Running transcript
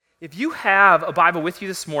If you have a Bible with you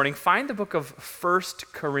this morning, find the book of 1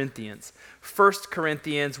 Corinthians. 1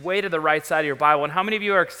 Corinthians, way to the right side of your Bible. And how many of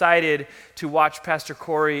you are excited to watch Pastor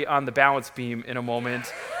Corey on the balance beam in a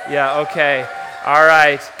moment? Yeah, okay. All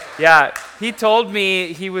right. Yeah, he told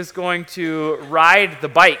me he was going to ride the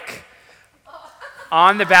bike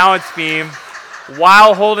on the balance beam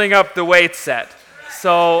while holding up the weight set.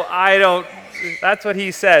 So that's what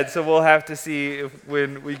he said, so we'll have to see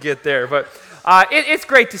when we get there. But it's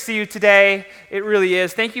great to see you today. It really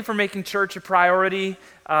is. Thank you for making church a priority.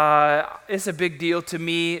 It's a big deal to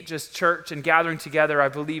me, just church and gathering together. I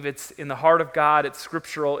believe it's in the heart of God. It's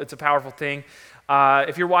scriptural. It's a powerful thing.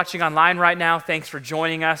 If you're watching online right now, thanks for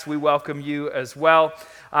joining us. We welcome you as well.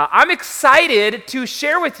 I'm excited to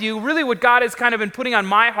share with you really what God has kind of been putting on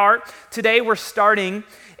my heart. Today we're starting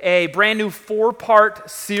a brand new 4-part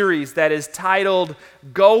series that is titled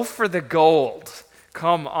Go for the Gold.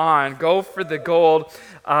 Come on, go for the gold.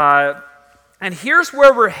 And here's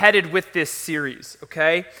where we're headed with this series,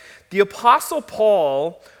 okay? The Apostle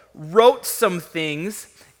Paul wrote some things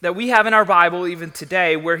that we have in our Bible even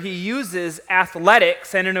today where he uses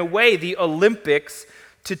athletics and in a way the Olympics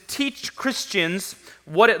to teach Christians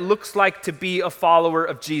what it looks like to be a follower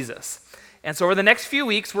of Jesus. And so over the next few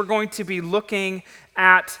weeks, we're going to be looking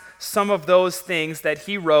at some of those things that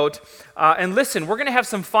he wrote. And listen, we're going to have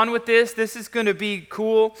some fun with this. This is going to be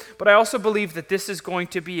cool, but I also believe that this is going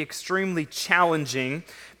to be extremely challenging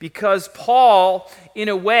because Paul, in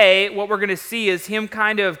a way, what we're going to see is him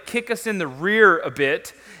kind of kick us in the rear a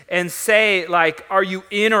bit and say, like, are you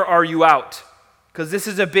in or are you out? Because this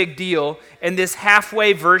is a big deal, and this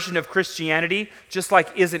halfway version of Christianity just like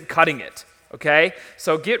isn't cutting it, okay?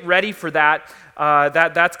 So get ready for that.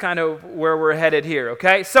 That's kind of where we're headed here,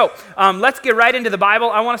 okay? So let's get right into the Bible.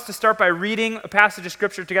 I want us to start by reading a passage of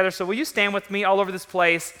Scripture together. So will you stand with me all over this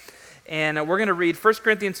place? And we're going to read 1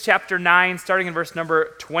 Corinthians chapter 9, starting in verse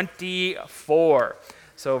number 24.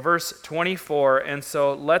 So verse 24. And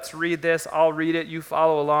so let's read this. I'll read it. You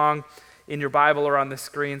follow along in your Bible or on the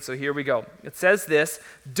screen. So here we go. It says this: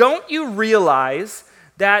 "Don't you realize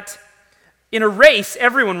that in a race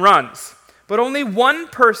everyone runs, but only one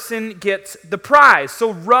person gets the prize?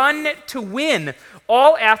 So run to win.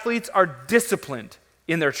 All athletes are disciplined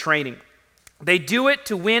in their training. They do it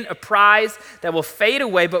to win a prize that will fade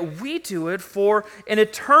away, but we do it for an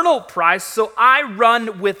eternal prize. So I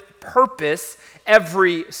run with purpose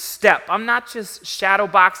every step." I'm not just shadow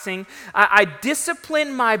boxing. I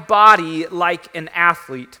discipline my body like an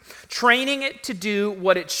athlete, training it to do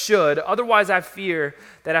what it should. Otherwise, I fear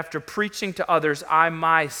that after preaching to others, I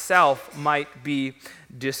myself might be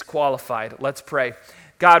disqualified. Let's pray.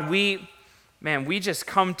 God, we just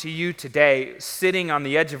come to you today, sitting on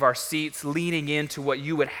the edge of our seats, leaning into what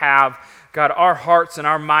you would have. God, our hearts and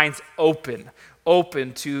our minds open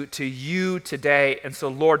to you today. And so,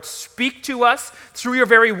 Lord, speak to us through your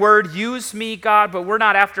very word. Use me, God, but we're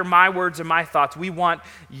not after my words or my thoughts. We want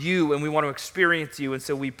you, and we want to experience you. And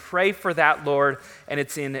so we pray for that, Lord, and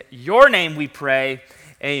it's in your name we pray.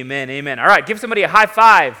 Amen, amen. All right, give somebody a high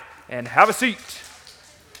five and have a seat.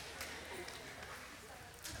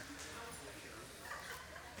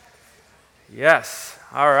 Yes,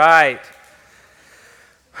 all right.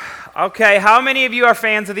 Okay, how many of you are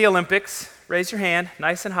fans of the Olympics? Raise your hand,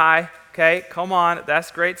 nice and high. Okay, come on,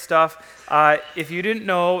 that's great stuff. If you didn't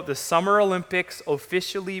know, the Summer Olympics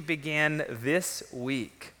officially begin this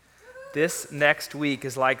week. This next week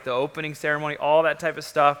is like the opening ceremony, all that type of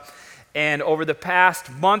stuff. And over the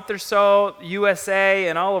past month or so, USA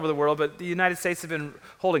and all over the world, but the United States have been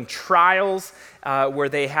holding trials where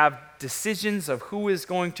they have decisions of who is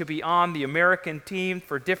going to be on the American team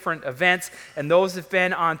for different events, and those have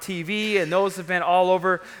been on TV, and those have been all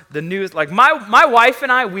over the news. Like my wife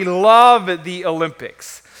and I, we love the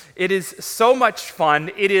Olympics. It is so much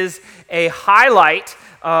fun. It is a highlight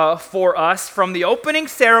for us from the opening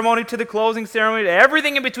ceremony to the closing ceremony to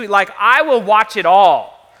everything in between. Like, I will watch it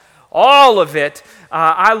all of it.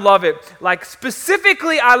 I love it. Like,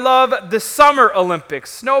 specifically, I love the Summer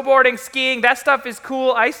Olympics. Snowboarding, skiing, that stuff is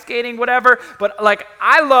cool. Ice skating, whatever. But, like,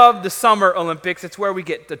 I love the Summer Olympics. It's where we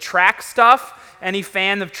get the track stuff. Any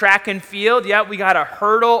fan of track and field? Yeah, we got a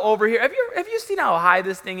hurdle over here. Have you seen how high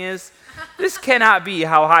this thing is? This cannot be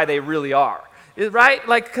how high they really are. Right?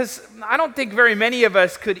 Like, because I don't think very many of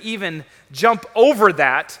us could even jump over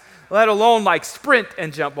that, let alone like sprint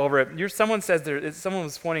and jump over it. Someone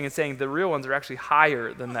was pointing and saying the real ones are actually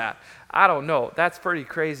higher than that. I don't know. That's pretty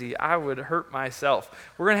crazy. I would hurt myself.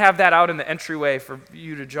 We're going to have that out in the entryway for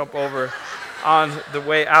you to jump over on the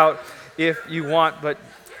way out if you want. But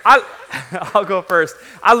I'll go first.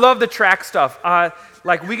 I love the track stuff.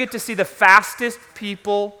 Like, we get to see the fastest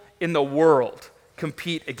people in the world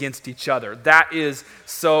compete against each other. That is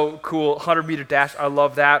so cool. 100-meter dash, I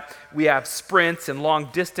love that. We have sprints and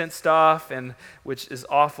long distance stuff, and which is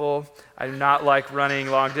awful. I do not like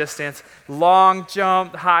running long distance. Long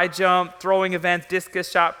jump, high jump, throwing events,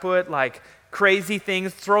 discus, shot put, like crazy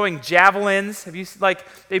things, throwing javelins. Have you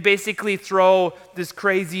they basically throw this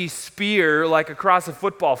crazy spear like across a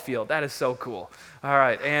football field. That is so cool. All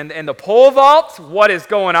right, and the pole vault, what is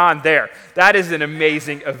going on there? That is an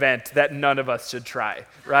amazing event that none of us should try,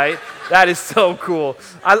 right? That is so cool.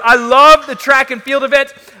 I love the track and field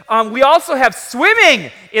events. We also have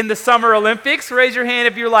swimming in the Summer Olympics. Raise your hand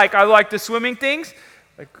if you're like, I like the swimming things.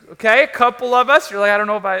 Like, okay, a couple of us. You're like, I don't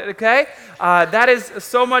know if okay. That is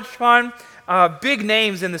so much fun. Big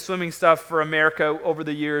names in the swimming stuff for America over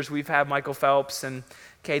the years. We've had Michael Phelps and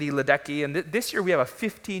Katie Ledecky, and this year we have a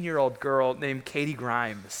 15-year-old girl named Katie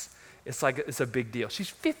Grimes. It's a big deal.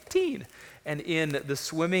 She's 15, and in the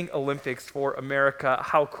swimming Olympics for America.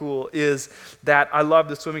 How cool is that? I love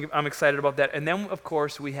the swimming. I'm excited about that. And then, of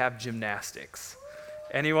course, we have gymnastics.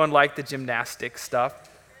 Anyone like the gymnastics stuff?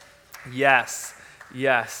 Yes,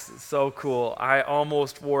 so cool. I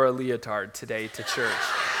almost wore a leotard today to church,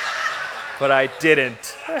 but I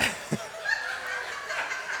didn't.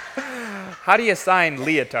 How do you sign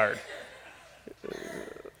leotard?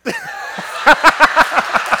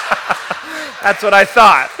 That's what I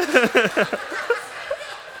thought.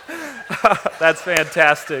 That's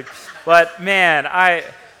fantastic. But man,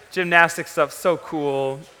 gymnastics stuff's so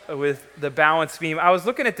cool with the balance beam. I was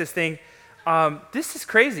looking at this thing. This is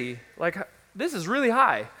crazy. This is really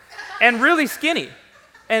high and really skinny.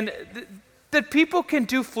 And that people can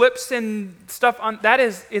do flips and stuff on that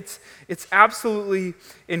it's absolutely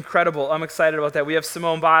incredible. I'm excited about that. We have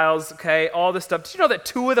Simone Biles, okay, all this stuff. Did you know that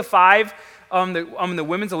 2 of the 5 the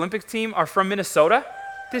women's Olympic team are from Minnesota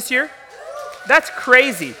this year? That's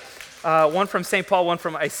crazy. One from St. Paul, one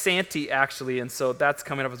from Isanti, actually, and so that's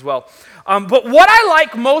coming up as well. But what I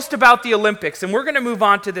like most about the Olympics, and we're going to move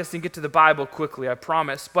on to this and get to the Bible quickly, I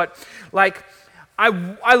promise, but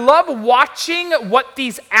I love watching what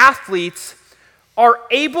these athletes are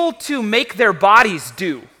able to make their bodies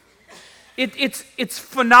do. It's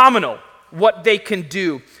phenomenal what they can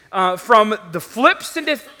do. From the flips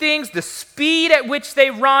into things, the speed at which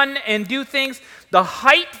they run and do things, the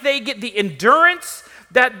height they get, the endurance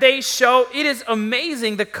that they show. It is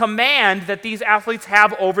amazing the command that these athletes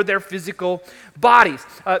have over their physical bodies.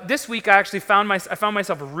 This week I actually found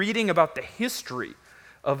myself reading about the history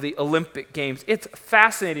of the Olympic Games. It's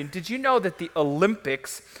fascinating. Did you know that the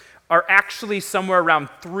Olympics are actually somewhere around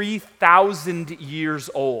 3,000 years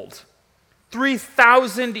old?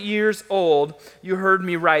 3,000 years old, you heard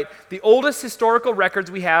me right. The oldest historical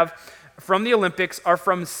records we have from the Olympics are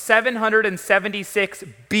from 776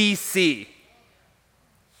 BC.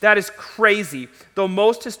 That is crazy, though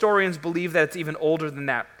most historians believe that it's even older than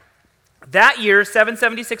that. That year,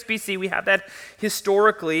 776 BC, we have that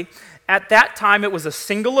historically. At that time, it was a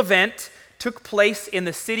single event, took place in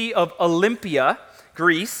the city of Olympia,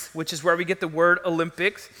 Greece, which is where we get the word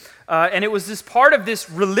Olympics. And it was this part of this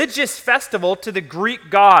religious festival to the Greek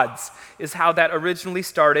gods, is how that originally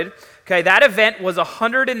started. Okay, that event was a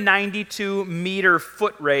 192-meter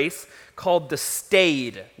foot race called the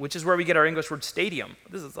Stade, which is where we get our English word stadium.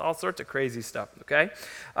 This is all sorts of crazy stuff, okay?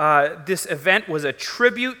 This event was a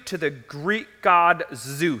tribute to the Greek god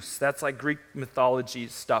Zeus. That's like Greek mythology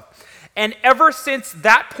stuff. And ever since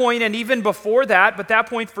that point, and even before that, but that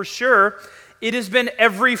point for sure, it has been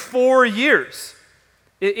every 4 years.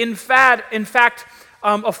 In fact,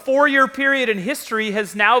 a 4-year period in history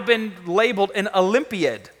has now been labeled an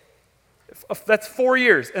Olympiad. That's 4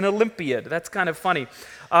 years, an Olympiad. That's kind of funny.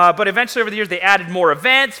 But eventually over the years, they added more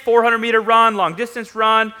events, 400-meter run, long distance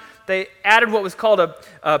run. They added what was called a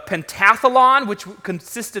pentathlon, which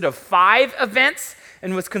consisted of 5 events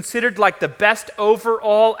and was considered like the best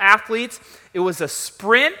overall athletes. It was a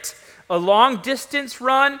sprint, a long distance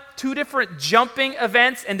run, 2 different jumping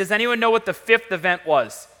events, and does anyone know what the 5th event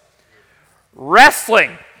was?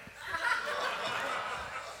 Wrestling.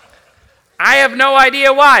 I have no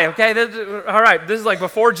idea why, okay? All right, this is like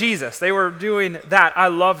before Jesus. They were doing that. I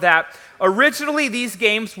love that. Originally, these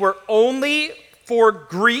games were only for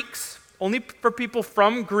Greeks, only for people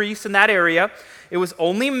from Greece in that area. It was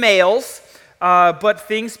only males, but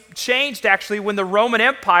things changed actually when the Roman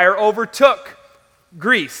Empire overtook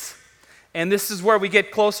Greece. And this is where we get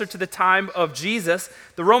closer to the time of Jesus.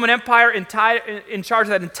 The Roman Empire in charge of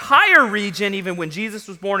that entire region, even when Jesus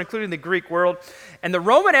was born, including the Greek world. And the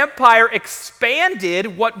Roman Empire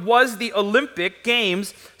expanded what was the Olympic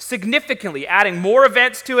Games significantly, adding more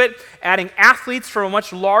events to it, adding athletes from a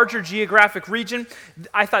much larger geographic region.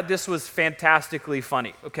 I thought this was fantastically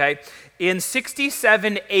funny, okay? In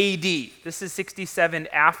 67 AD, this is 67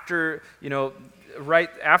 after, right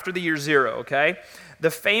after the year 0, okay? The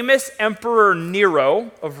famous Emperor Nero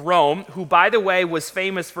of Rome, who, by the way, was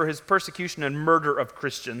famous for his persecution and murder of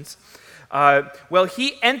Christians,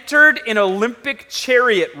 he entered an Olympic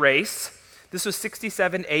chariot race. This was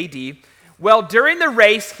 67 AD. Well, during the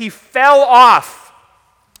race, he fell off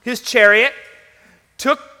his chariot,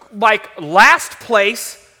 took last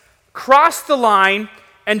place, crossed the line,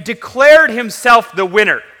 and declared himself the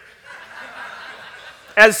winner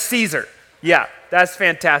as Caesar. Yeah. That's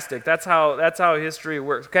fantastic. That's how history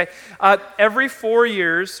works. Okay, every 4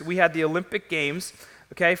 years we had the Olympic Games.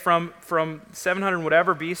 Okay, from 700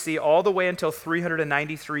 whatever BC all the way until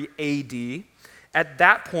 393 AD. At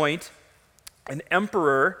that point, an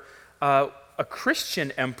emperor, a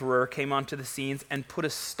Christian emperor, came onto the scenes and put a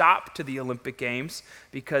stop to the Olympic Games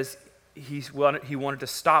because he wanted to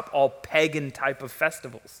stop all pagan type of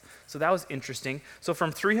festivals. So that was interesting. So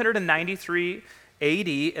from 393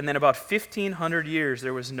 AD, and then about 1,500 years,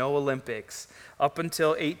 there was no Olympics, up until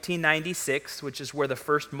 1896, which is where the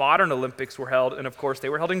first modern Olympics were held, and of course, they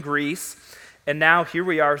were held in Greece. And now here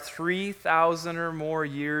we are, 3,000 or more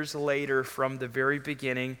years later from the very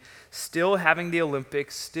beginning, still having the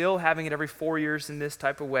Olympics, still having it every 4 years in this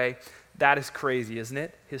type of way. That is crazy, isn't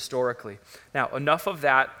it, historically? Now, enough of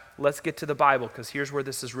that. Let's get to the Bible, because here's where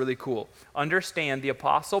this is really cool. Understand, the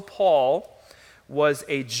Apostle Paul was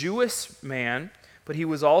a Jewish man, but he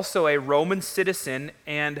was also a Roman citizen,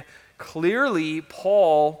 and clearly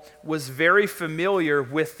Paul was very familiar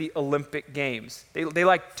with the Olympic Games. They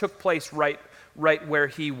took place right where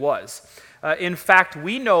he was. In fact,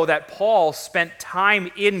 we know that Paul spent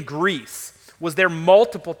time in Greece, was there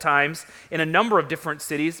multiple times in a number of different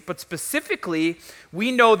cities, but specifically,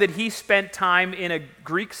 we know that he spent time in a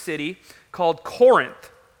Greek city called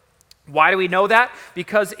Corinth. Why do we know that?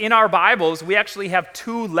 Because in our Bibles, we actually have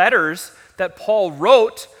 2 letters that Paul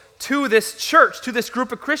wrote to this church, to this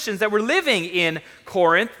group of Christians that were living in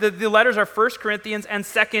Corinth. The letters are 1 Corinthians and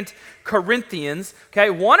 2 Corinthians. Okay,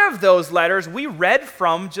 one of those letters we read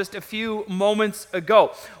from just a few moments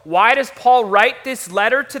ago. Why does Paul write this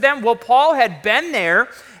letter to them? Well, Paul had been there,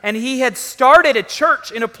 and he had started a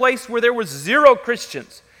church in a place where there was 0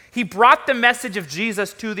 Christians. He brought the message of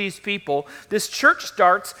Jesus to these people. This church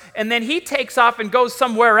starts, and then he takes off and goes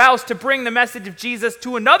somewhere else to bring the message of Jesus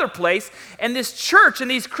to another place. And this church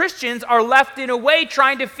and these Christians are left in a way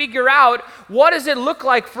trying to figure out, what does it look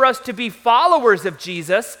like for us to be followers of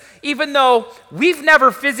Jesus, even though we've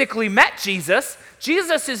never physically met Jesus.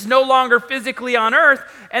 Jesus is no longer physically on earth,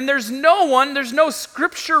 and there's no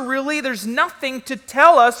scripture really, there's nothing to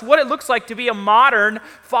tell us what it looks like to be a modern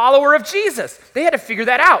follower of Jesus. They had to figure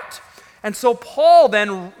that out. And so Paul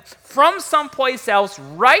then, from someplace else,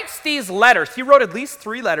 writes these letters. He wrote at least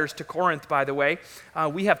 3 letters to Corinth, by the way.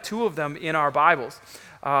 We have 2 of them in our Bibles.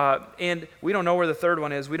 And we don't know where the third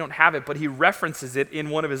one is. We don't have it, but he references it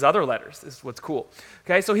in one of his other letters. This is what's cool.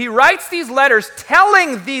 Okay, so he writes these letters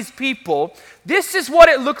telling these people, this is what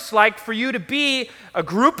it looks like for you to be a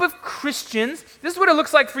group of Christians. This is what it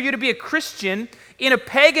looks like for you to be a Christian in a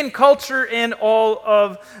pagan culture and all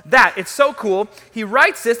of that. It's so cool. He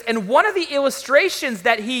writes this, and one of the illustrations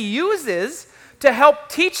that he uses to help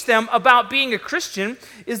teach them about being a Christian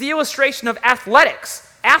is the illustration of athletics.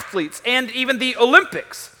 Athletes, and even the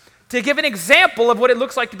Olympics, to give an example of what it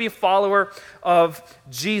looks like to be a follower of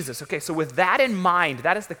Jesus. Okay, so with that in mind,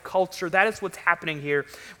 that is the culture, that is what's happening here.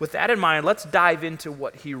 With that in mind, let's dive into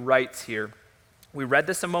what he writes here. We read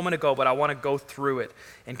this a moment ago, but I want to go through it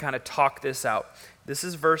and kind of talk this out. This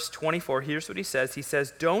is verse 24. Here's what he says. He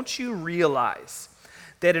says, "Don't you realize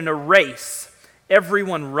that in a race,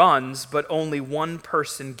 everyone runs, but only one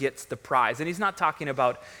person gets the prize?" And he's not talking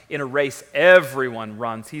about in a race, everyone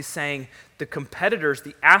runs. He's saying the competitors,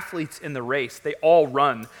 the athletes in the race, they all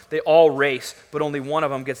run, they all race, but only one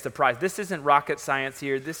of them gets the prize. This isn't rocket science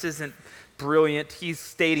here. This isn't brilliant. He's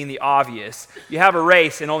stating the obvious. You have a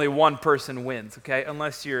race and only one person wins, okay?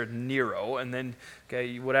 Unless you're Nero, and then,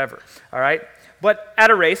 okay, whatever, all right? But at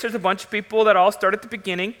a race, there's a bunch of people that all start at the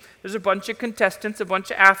beginning. There's a bunch of contestants, a bunch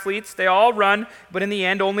of athletes. They all run, but in the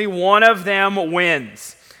end, only one of them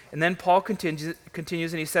wins. And then Paul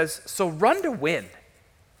continues and he says, so run to win.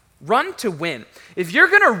 Run to win. If you're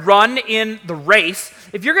going to run in the race,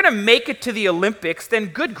 if you're going to make it to the Olympics, then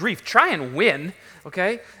good grief, try and win,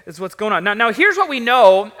 okay? Is what's going on. Now, here's what we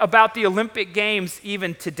know about the Olympic Games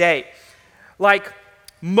even today. Like,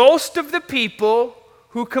 most of the people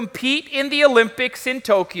who compete in the Olympics in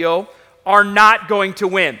Tokyo are not going to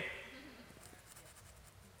win.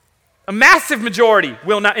 A massive majority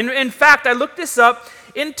will not. In fact, I looked this up.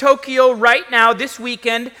 In Tokyo right now, this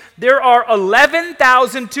weekend, there are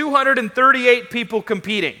 11,238 people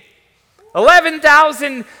competing.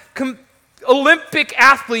 11,000 Olympic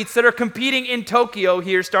athletes that are competing in Tokyo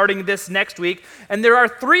here starting this next week, and there are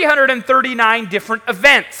 339 different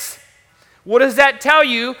events. What does that tell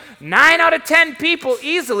you? 9 out of 10 people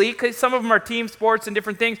easily, because some of them are team sports and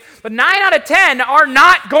different things, but 9 out of 10 are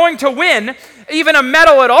not going to win even a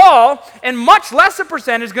medal at all, and much less a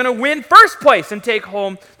percent is going to win first place and take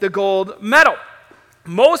home the gold medal.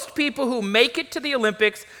 Most people who make it to the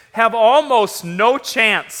Olympics have almost no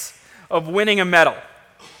chance of winning a medal.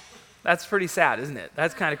 That's pretty sad, isn't it?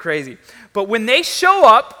 That's kind of crazy. But when they show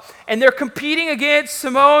up and they're competing against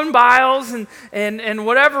Simone Biles and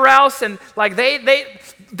whatever else, and like they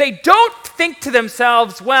don't think to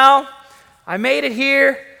themselves, well, I made it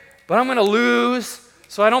here, but I'm going to lose,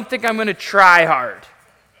 so I don't think I'm going to try hard.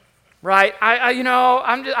 Right?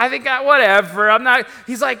 Whatever. I'm not.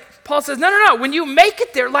 He's like, Paul says, no. When you make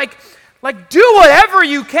it there, like do whatever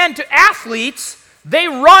you can. To athletes, they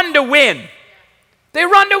run to win. They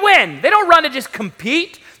run to win. They don't run to just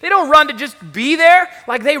compete. They don't run to just be there.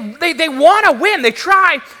 Like they want to win. They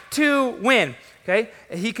try to win. Okay?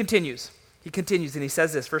 And he continues. And he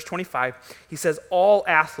says this, verse 25. He says, all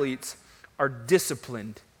athletes are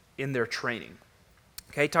disciplined in their training.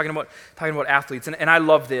 Okay, talking about athletes. And I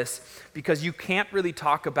love this because you can't really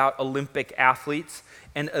talk about Olympic athletes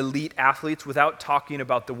and elite athletes without talking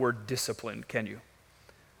about the word discipline, can you?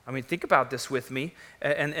 I mean, think about this with me.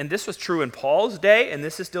 And this was true in Paul's day, and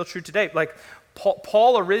this is still true today. Like,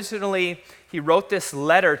 Paul originally, he wrote this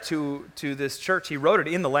letter to this church. He wrote it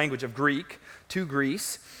in the language of Greek to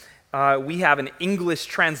Greece. We have an English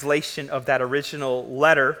translation of that original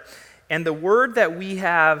letter. And the word that we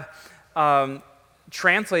have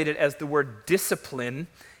translated as the word discipline,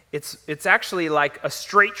 it's actually like a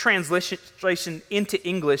straight translation into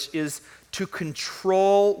English is to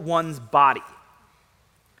control one's body.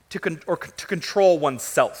 To control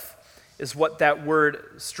oneself is what that word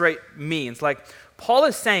straight means. Like Paul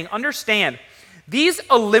is saying, understand, these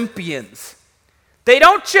Olympians, they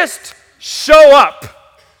don't just show up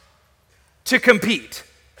to compete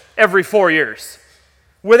every 4 years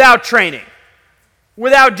without training,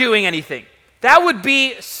 without doing anything. That would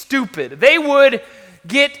be stupid. They would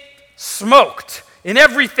get smoked in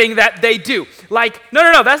everything that they do. Like,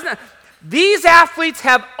 no, that's not. These athletes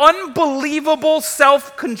have unbelievable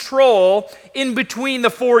self-control in between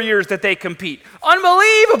the 4 years that they compete.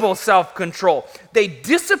 Unbelievable self-control. They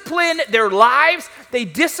discipline their lives. They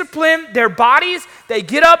discipline their bodies. They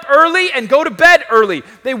get up early and go to bed early.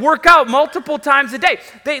 They work out multiple times a day.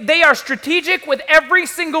 They are strategic with every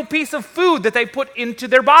single piece of food that they put into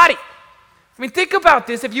their body. I mean, think about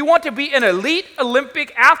this. If you want to be an elite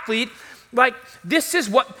Olympic athlete, like this is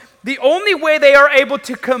what... The only way they are able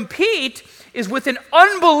to compete is with an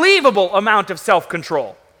unbelievable amount of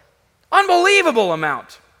self-control. Unbelievable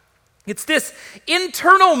amount. It's this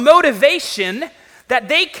internal motivation that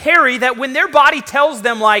they carry that when their body tells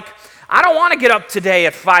them, like, I don't want to get up today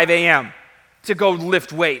at 5 a.m. to go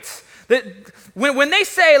lift weights. When they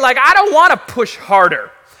say, like, I don't want to push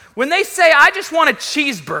harder. When they say, I just want a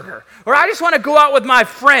cheeseburger, or I just want to go out with my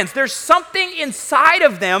friends, there's something inside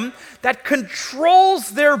of them that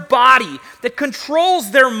controls their body, that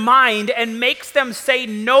controls their mind, and makes them say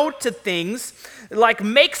no to things, like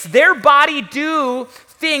makes their body do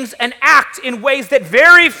things and act in ways that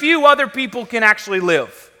very few other people can actually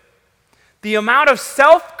live. The amount of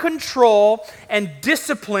self-control and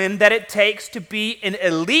discipline that it takes to be an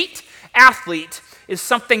elite athlete is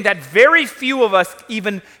something that very few of us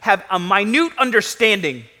even have a minute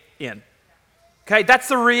understanding in. Okay, that's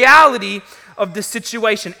the reality of the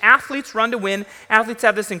situation. Athletes run to win. Athletes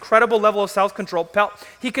have this incredible level of self-control.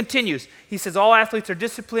 He continues. He says all athletes are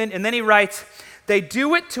disciplined, and then he writes, they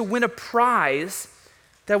do it to win a prize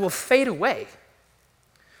that will fade away.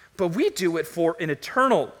 But we do it for an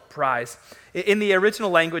eternal prize. In the original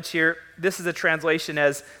language here, this is a translation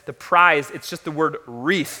as the prize. It's just the word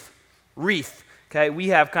wreath. Wreath. Okay, we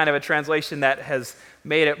have kind of a translation that has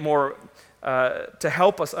made it more to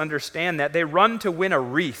help us understand that. They run to win a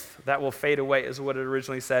wreath that will fade away is what it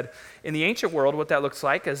originally said. In the ancient world, what that looks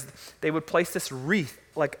like is they would place this wreath,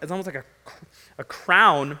 like it's almost like a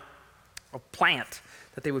crown of plant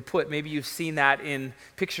that they would put. Maybe you've seen that in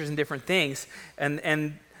pictures and different things.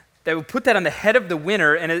 And they would put that on the head of the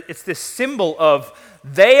winner, and it's this symbol of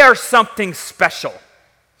they are something special.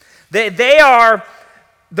 They are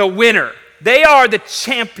the winner. They are the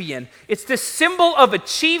champion. It's this symbol of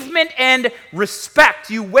achievement and respect.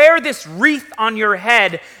 You wear this wreath on your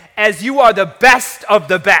head as you are the best of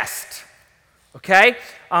the best. Okay?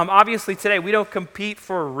 Obviously today we don't compete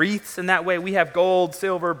for wreaths in that way. We have gold,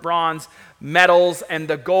 silver, bronze medals, and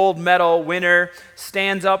the gold medal winner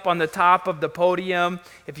stands up on the top of the podium,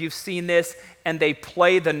 if you've seen this, and they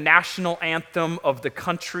play the national anthem of the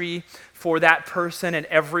country for that person, and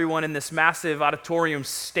everyone in this massive auditorium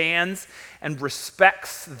stands and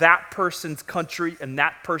respects that person's country and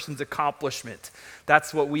that person's accomplishment.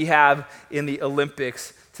 That's what we have in the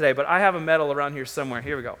Olympics today. But I have a medal around here somewhere.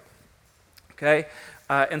 Here we go. Okay?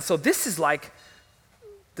 And so this is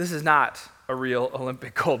not a real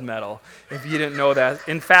Olympic gold medal, if you didn't know that.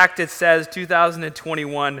 In fact, it says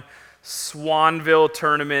 2021 Swanville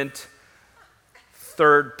Tournament,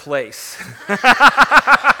 3rd place.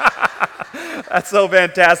 That's so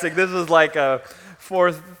fantastic. This is like a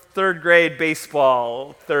 3rd grade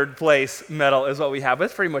baseball 3rd place medal is what we have.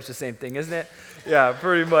 It's pretty much the same thing, isn't it? Yeah,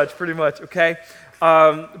 pretty much, okay?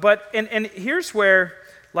 But here's where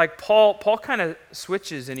like Paul kind of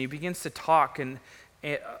switches and he begins to talk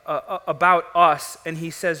about us, and he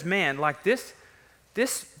says, man, like this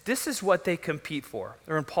is what they compete for.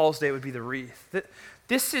 Or in Paul's day it would be the wreath.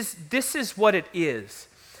 This is what it is.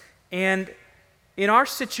 And in our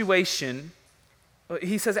situation,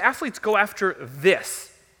 he says athletes go after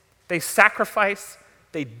this. They sacrifice,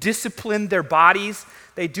 they discipline their bodies,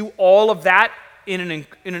 they do all of that in an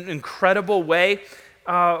incredible way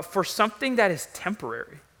for something that is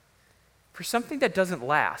temporary, for something that doesn't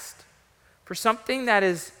last, for something that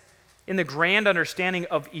is in the grand understanding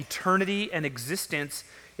of eternity and existence.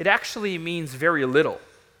 It actually means very little.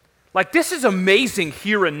 Like, this is amazing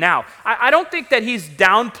here and now. I don't think that he's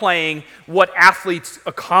downplaying what athletes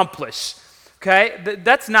accomplish, okay?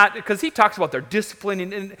 That's not, because he talks about their discipline,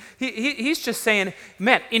 and he's just saying,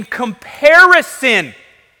 man, in comparison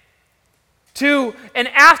to an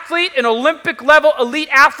athlete, an Olympic level elite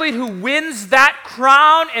athlete who wins that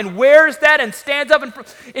crown and wears that and stands up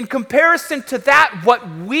in comparison to that, what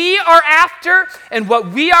we are after and what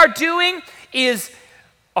we are doing is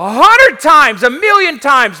 100 times, 1,000,000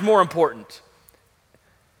 times more important.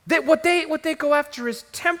 That what they go after is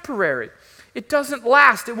temporary. It doesn't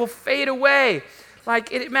last. It will fade away.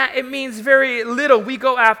 Like it means very little. We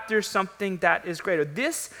go after something that is greater.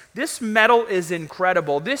 This medal is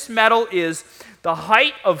incredible. This medal is the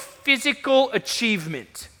height of physical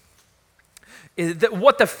achievement.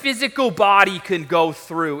 What the physical body can go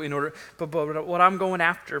through in order. But what I'm going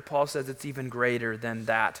after, Paul says, it's even greater than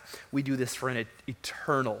that. We do this for an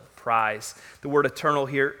eternal prize. The word eternal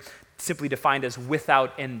here simply defined as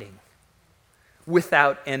without ending.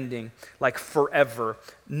 Without ending, like forever,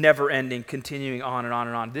 never ending, continuing on and on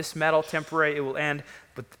and on. This medal, temporary, it will end,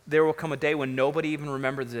 but there will come a day when nobody even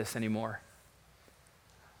remembers this anymore.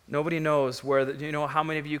 Nobody knows where, how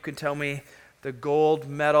many of you can tell me the gold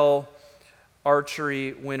medal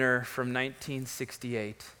archery winner from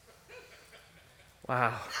 1968?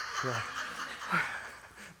 Wow.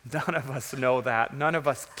 None of us know that. None of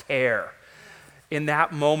us care. In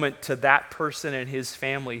that moment, to that person and his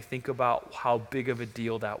family, think about how big of a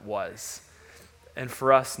deal that was. And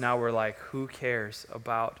for us now, we're like, who cares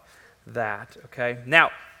about that? Okay.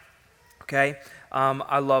 Now, okay,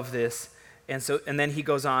 I love this, and then he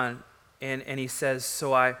goes on, and he says,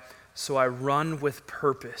 so I run with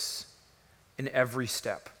purpose in every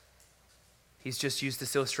step. He's just used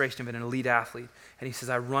this illustration of an elite athlete, and he says,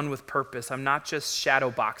 I run with purpose. I'm not just shadow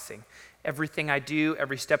boxing. Everything I do,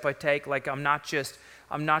 every step I take, like I'm not just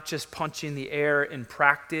punching the air in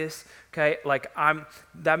practice, okay? Like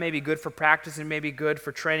that may be good for practice and may be good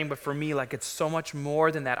for training, but for me, like it's so much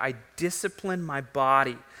more than that. I discipline my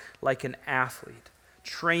body like an athlete,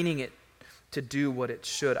 training it to do what it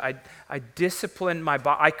should. I discipline my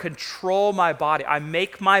body. I control my body. I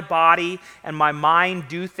make my body and my mind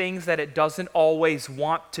do things that it doesn't always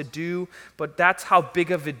want to do, but that's how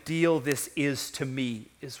big of a deal this is to me,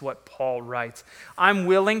 is what Paul writes. I'm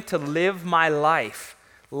willing to live my life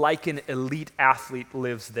like an elite athlete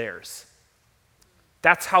lives theirs.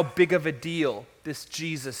 That's how big of a deal this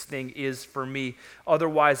Jesus thing is for me.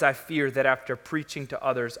 Otherwise, I fear that after preaching to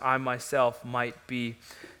others, I myself might be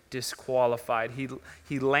disqualified.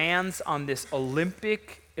 He lands on this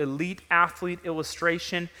Olympic elite athlete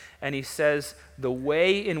illustration, and he says the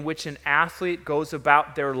way in which an athlete goes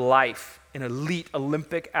about their life, an elite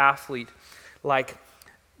Olympic athlete, like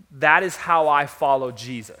That is how I follow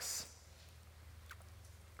Jesus.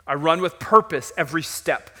 I run with purpose every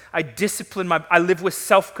step. I I live with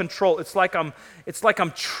self-control. It's like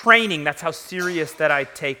I'm training. That's how serious that I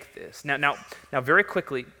take this. Now, very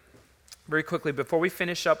quickly, before we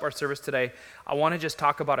finish up our service today, I want to just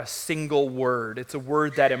talk about a single word. It's a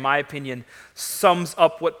word that, in my opinion, sums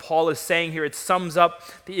up what Paul is saying here. It sums up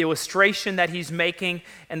the illustration that he's making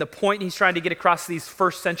and the point he's trying to get across to these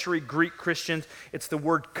first century Greek Christians. It's the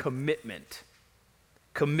word commitment.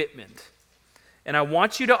 Commitment. And I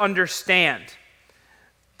want you to understand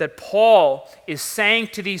that Paul is saying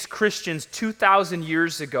to these Christians 2,000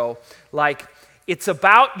 years ago, like, it's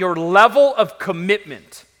about your level of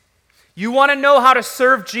commitment. You want to know how to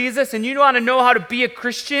serve Jesus and you want to know how to be a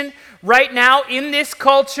Christian right now in this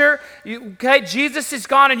culture. Jesus is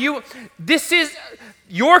gone and this is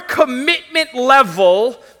your commitment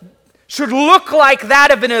level should look like that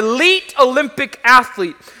of an elite Olympic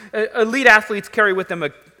athlete. Elite athletes carry with them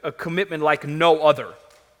a commitment like no other.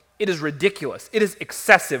 It is ridiculous. It is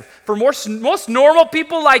excessive. For most normal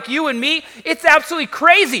people like you and me, it's absolutely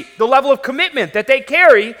crazy, the level of commitment that they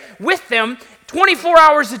carry with them 24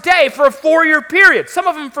 hours a day for a 4-year period. Some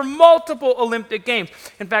of them for multiple Olympic Games.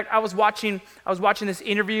 In fact, I was watching this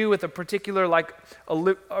interview with a particular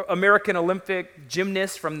American Olympic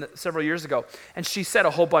gymnast from several years ago, and she said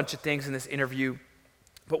a whole bunch of things in this interview,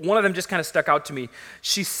 but one of them just kind of stuck out to me.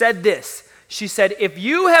 She said this. She said, if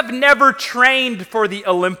you have never trained for the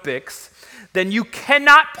Olympics, then you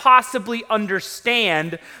cannot possibly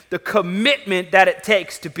understand the commitment that it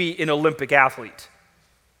takes to be an Olympic athlete.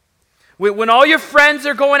 When all your friends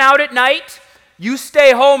are going out at night, you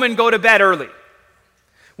stay home and go to bed early.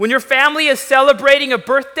 When your family is celebrating a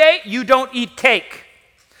birthday, you don't eat cake.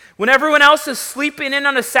 When everyone else is sleeping in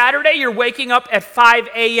on a Saturday, you're waking up at 5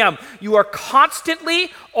 a.m. You are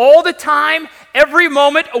constantly, all the time, every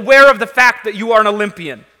moment aware of the fact that you are an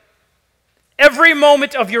Olympian. Every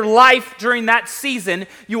moment of your life during that season,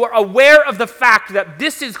 you are aware of the fact that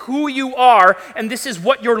this is who you are and this is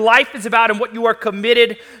what your life is about and what you are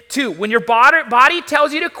committed to. When your body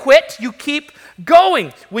tells you to quit, you keep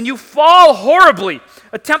going. When you fall horribly,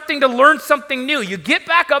 attempting to learn something new, you get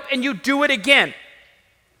back up and you do it again.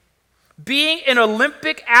 Being an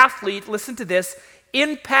Olympic athlete, listen to this,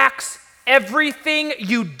 impacts everything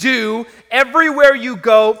you do, everywhere you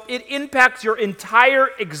go. It impacts your entire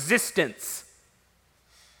existence.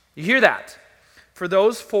 You hear that? For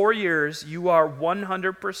those 4 years, you are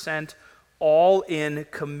 100% all in,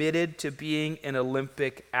 committed to being an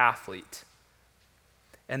Olympic athlete.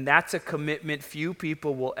 And that's a commitment few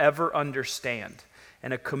people will ever understand,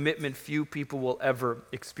 and a commitment few people will ever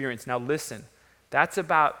experience. Now listen, that's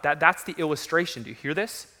the illustration. Do you hear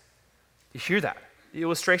this? Do you hear that? The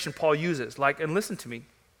illustration Paul uses. And listen to me.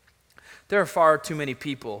 There are far too many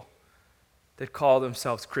people that call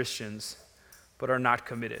themselves Christians but are not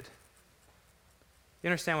committed. You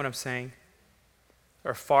understand what I'm saying?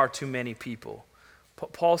 There are far too many people.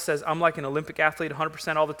 Paul says, I'm like an Olympic athlete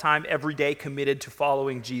 100% all the time, every day committed to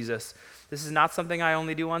following Jesus. This is not something I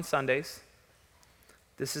only do on Sundays.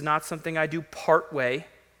 This is not something I do part way.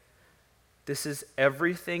 This is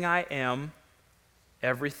everything I am,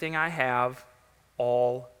 everything I have,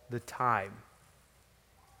 all the time.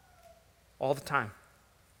 All the time.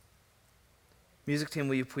 Music team,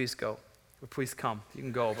 will you please go? Or please come. You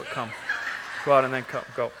can go, but come. Go out and then come.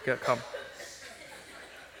 Come.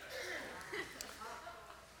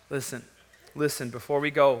 Listen, before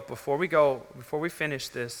we finish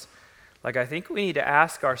this, I think we need to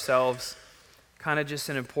ask ourselves kind of just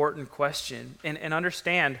an important question and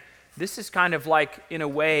understand this is kind of like, in a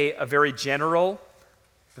way, a very general,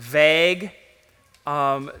 vague,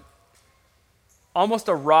 almost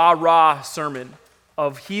a rah-rah sermon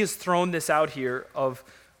of he has thrown this out here of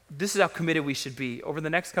this is how committed we should be. Over the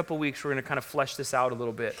next couple of weeks, we're going to kind of flesh this out a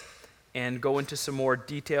little bit and go into some more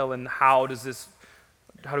detail and how do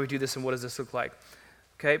we do this and what does this look like?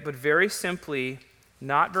 Okay, but very simply,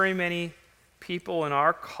 not very many people in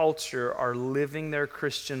our culture are living their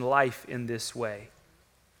Christian life in this way.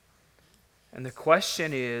 And the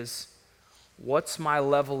question is, what's my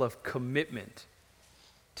level of commitment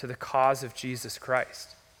to the cause of Jesus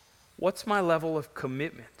Christ? What's my level of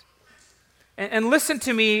commitment? And listen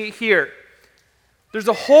to me here. There's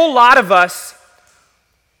a whole lot of us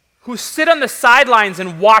who sit on the sidelines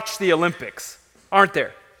and watch the Olympics, aren't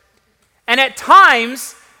there? And at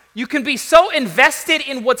times, you can be so invested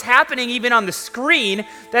in what's happening even on the screen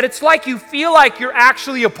that it's like you feel like you're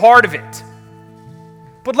actually a part of it.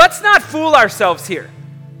 But let's not fool ourselves here.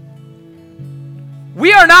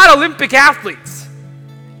 We are not Olympic athletes.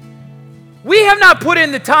 We have not put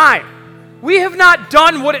in the time. We have not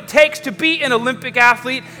done what it takes to be an Olympic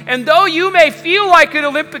athlete. And though you may feel like an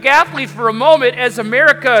Olympic athlete for a moment as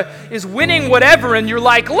America is winning whatever, and you're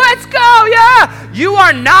like, let's go, yeah, you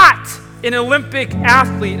are not an Olympic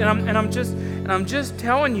athlete. And I'm just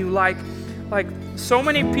telling you, like so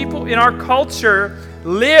many people in our culture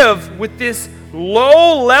live with this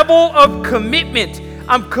low level of commitment.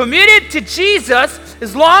 I'm committed to Jesus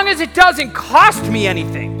as long as it doesn't cost me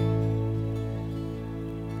anything.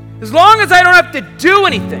 As long as I don't have to do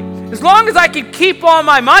anything. As long as I can keep all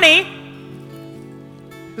my money.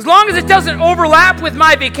 As long as it doesn't overlap with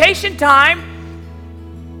my vacation time.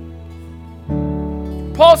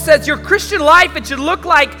 Paul says your Christian life, it should look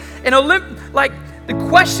like the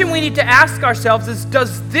question we need to ask ourselves is,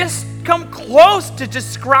 does this come close to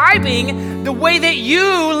describing the way that you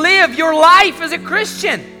live your life as a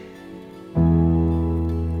Christian?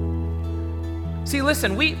 See,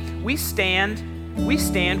 listen, we stand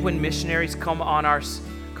when missionaries come on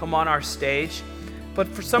our stage, but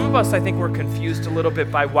for some of us, I think we're confused a little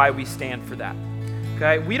bit by why we stand for that.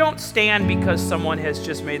 Okay, we don't stand because someone has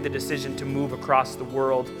just made the decision to move across the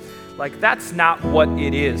world. Like, that's not what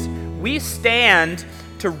it is. We stand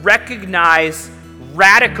to recognize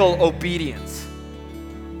radical obedience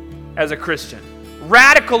as a Christian.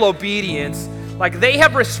 Radical obedience, like they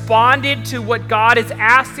have responded to what God is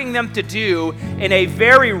asking them to do in a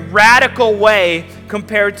very radical way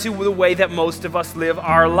compared to the way that most of us live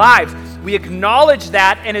our lives. We acknowledge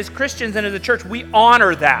that, and as Christians and as a church, we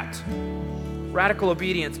honor that. Radical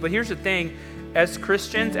obedience. But here's the thing. As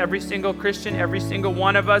Christians, every single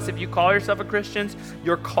one of us, if you call yourself a Christian,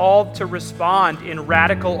 you're called to respond in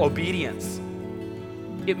radical obedience.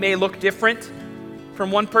 It may look different from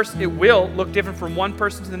one person. It will look different from one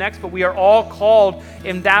person to the next, but we are all called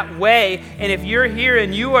in that way. And if you're here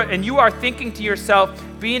and you are thinking to yourself,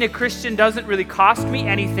 being a Christian doesn't really cost me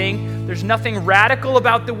anything. There's nothing radical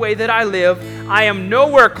about the way that I live. I am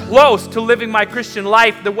nowhere close to living my Christian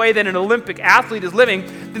life the way that an Olympic athlete is living.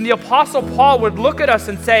 Then the Apostle Paul would look at us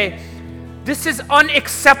and say, this is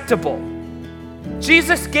unacceptable.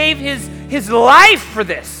 Jesus gave his life for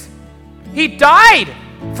this. He died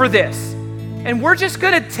for this. And we're just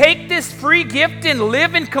going to take this free gift and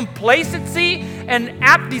live in complacency and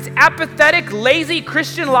these apathetic, lazy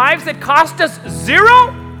Christian lives that cost us zero?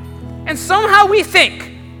 And somehow we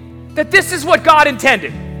think that this is what God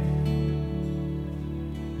intended.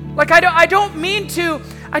 Like, I don't mean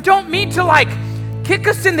to like kick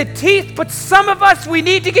us in the teeth, but some of us, we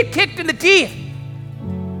need to get kicked in the teeth.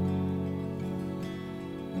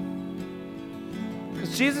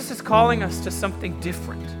 Because Jesus is calling us to something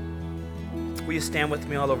different. Will you stand with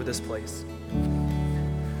me all over this place?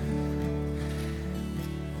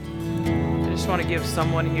 I just want to give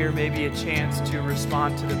someone here maybe a chance to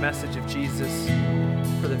respond to the message of Jesus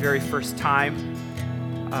for the very first time.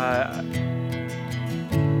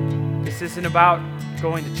 This isn't about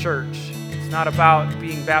going to church. It's not about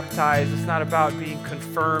being baptized. It's not about being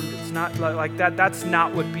confirmed. It's not like that. That's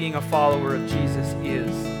not what being a follower of Jesus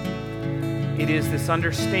is. It is this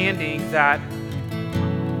understanding that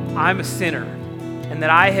I'm a sinner and that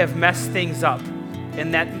I have messed things up,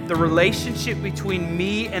 and that the relationship between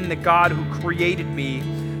me and the God who created me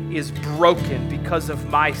is broken because of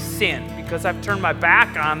my sin, because I've turned my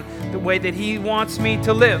back on the way that He wants me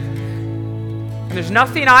to live. And there's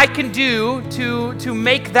nothing I can do to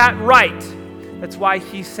make that right. That's why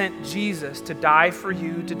He sent Jesus to die for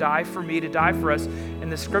you, to die for me, to die for us.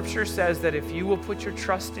 And the scripture says that if you will put your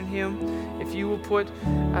trust in Him, if you will put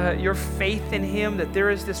your faith in Him, that there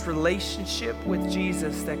is this relationship with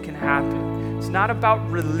Jesus that can happen. It's not about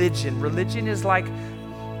religion. Religion is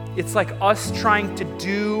it's like us trying to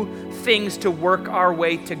do things to work our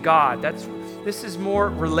way to God. This is more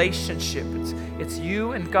relationship. It's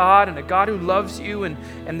you and God, and a God who loves you, and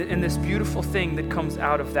this beautiful thing that comes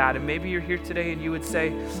out of that. And maybe you're here today and you would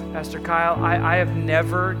say, Pastor Kyle, I have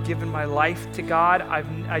never given my life to God.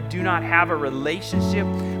 I do not have a relationship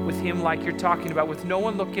with Him like you're talking about, with no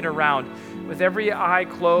one looking around, with every eye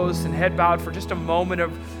closed and head bowed for just a moment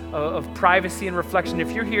of privacy and reflection.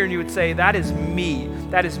 If you're here and you would say, that is me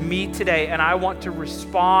today, and I want to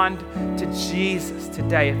respond to Jesus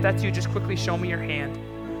today. If that's you, just quickly show me your hand.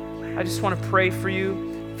 I just want to pray for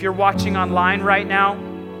you. If you're watching online right now,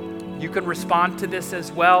 you can respond to this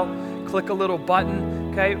as well. Click a little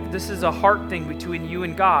button, okay? This is a heart thing between you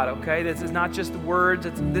and God, okay? This is not just the words.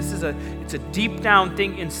 It's a deep down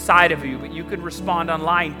thing inside of you, but you can respond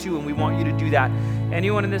online too, and we want you to do that.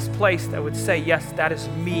 Anyone in this place that would say, yes, that is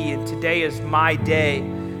me, and today is my day.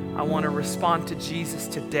 I want to respond to Jesus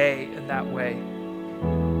today in that way.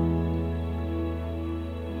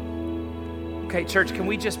 Okay, church, can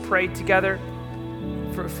we just pray together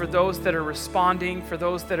for those that are responding, for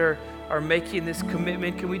those that are making this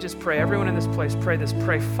commitment? Can we just pray? Everyone in this place, pray this.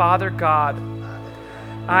 Pray, Father God,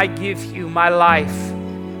 I give you my life.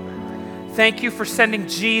 Thank you for sending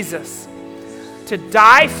Jesus to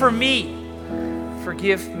die for me.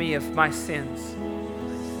 Forgive me of my sins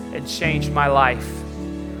and change my life.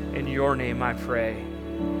 In your name I pray.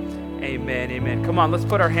 Amen, amen. Come on, let's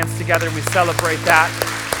put our hands together and we celebrate that.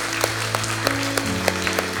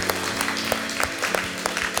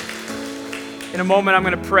 In a moment, I'm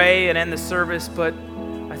going to pray and end the service, but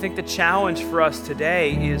I think the challenge for us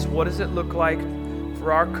today is, what does it look like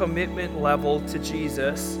for our commitment level to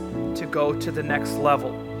Jesus to go to the next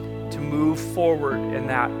level, to move forward in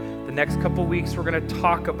that? The next couple weeks, we're going to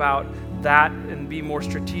talk about that and be more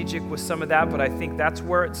strategic with some of that, but I think that's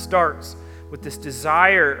where it starts, with this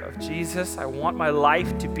desire of Jesus. I want my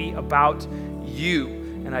life to be about you,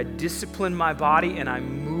 and I discipline my body and I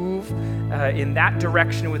move in that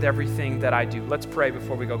direction with everything that I do. Let's pray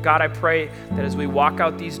before we go. God, I pray that as we walk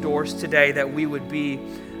out these doors today, that we would be,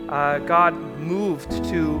 God, moved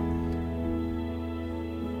to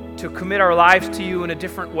commit our lives to you in a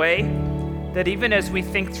different way. That even as we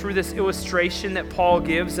think through this illustration that Paul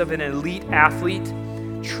gives of an elite athlete,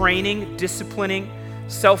 training, disciplining,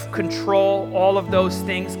 self-control, all of those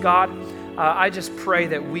things, God, I just pray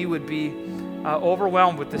that we would be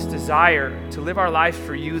overwhelmed with this desire to live our life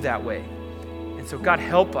for you that way. And so, God,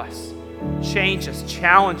 help us, change us,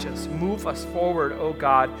 challenge us, move us forward, oh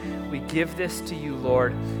God. We give this to you,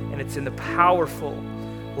 Lord, and it's in the powerful,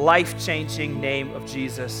 life-changing name of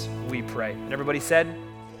Jesus we pray. And everybody said,